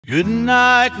Good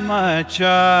night, my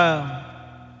child,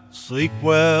 sleep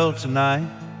well tonight.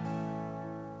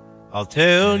 I'll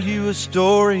tell you a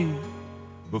story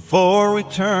before we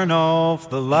turn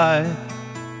off the light.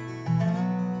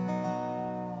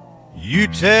 You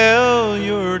tell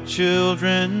your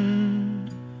children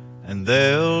and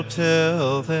they'll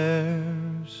tell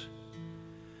theirs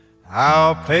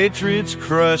how patriots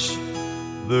crushed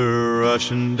the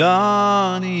Russian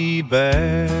Donny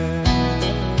Bear.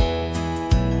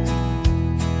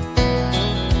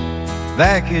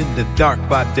 Back in the dark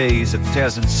bought days of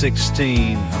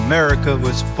 2016, America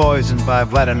was poisoned by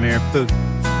Vladimir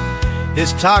Putin.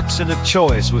 His toxin of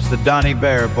choice was the Donny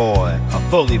Bear boy, a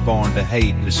bully born to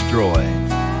hate and destroy.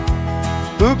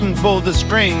 Putin pulled the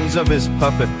strings of his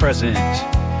puppet president,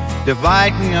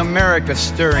 dividing America,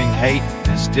 stirring hate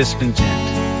and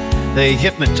discontent. They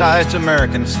hypnotized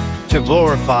Americans to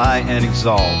glorify and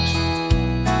exalt,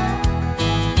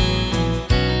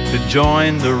 to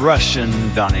join the Russian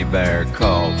Donny Bear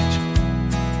cult.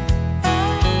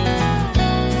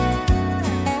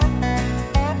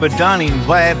 But Donny and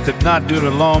Vlad could not do it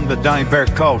alone. The Donny Bear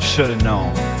cult should have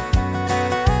known.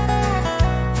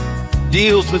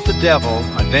 Deals with the devil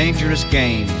are dangerous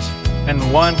games,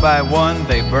 and one by one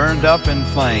they burned up in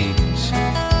flames.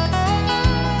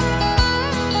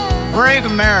 Brave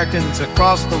Americans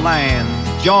across the land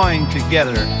joined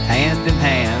together hand in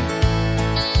hand.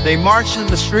 They marched in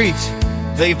the streets,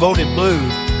 they voted blue,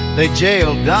 they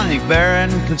jailed Donny Bear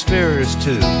and conspirators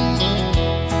too.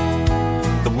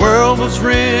 The world was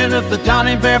rid of the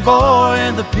Donny Bear boy,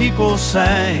 and the people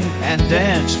sang and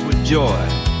danced with joy.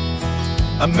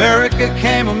 America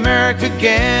came America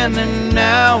again, and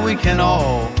now we can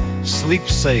all sleep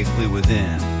safely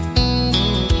within.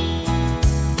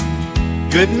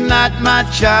 Good night, my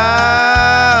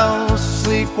child,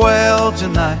 sleep well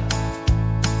tonight.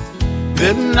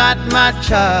 Good night, my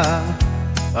child,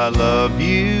 I love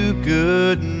you,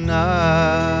 good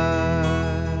night.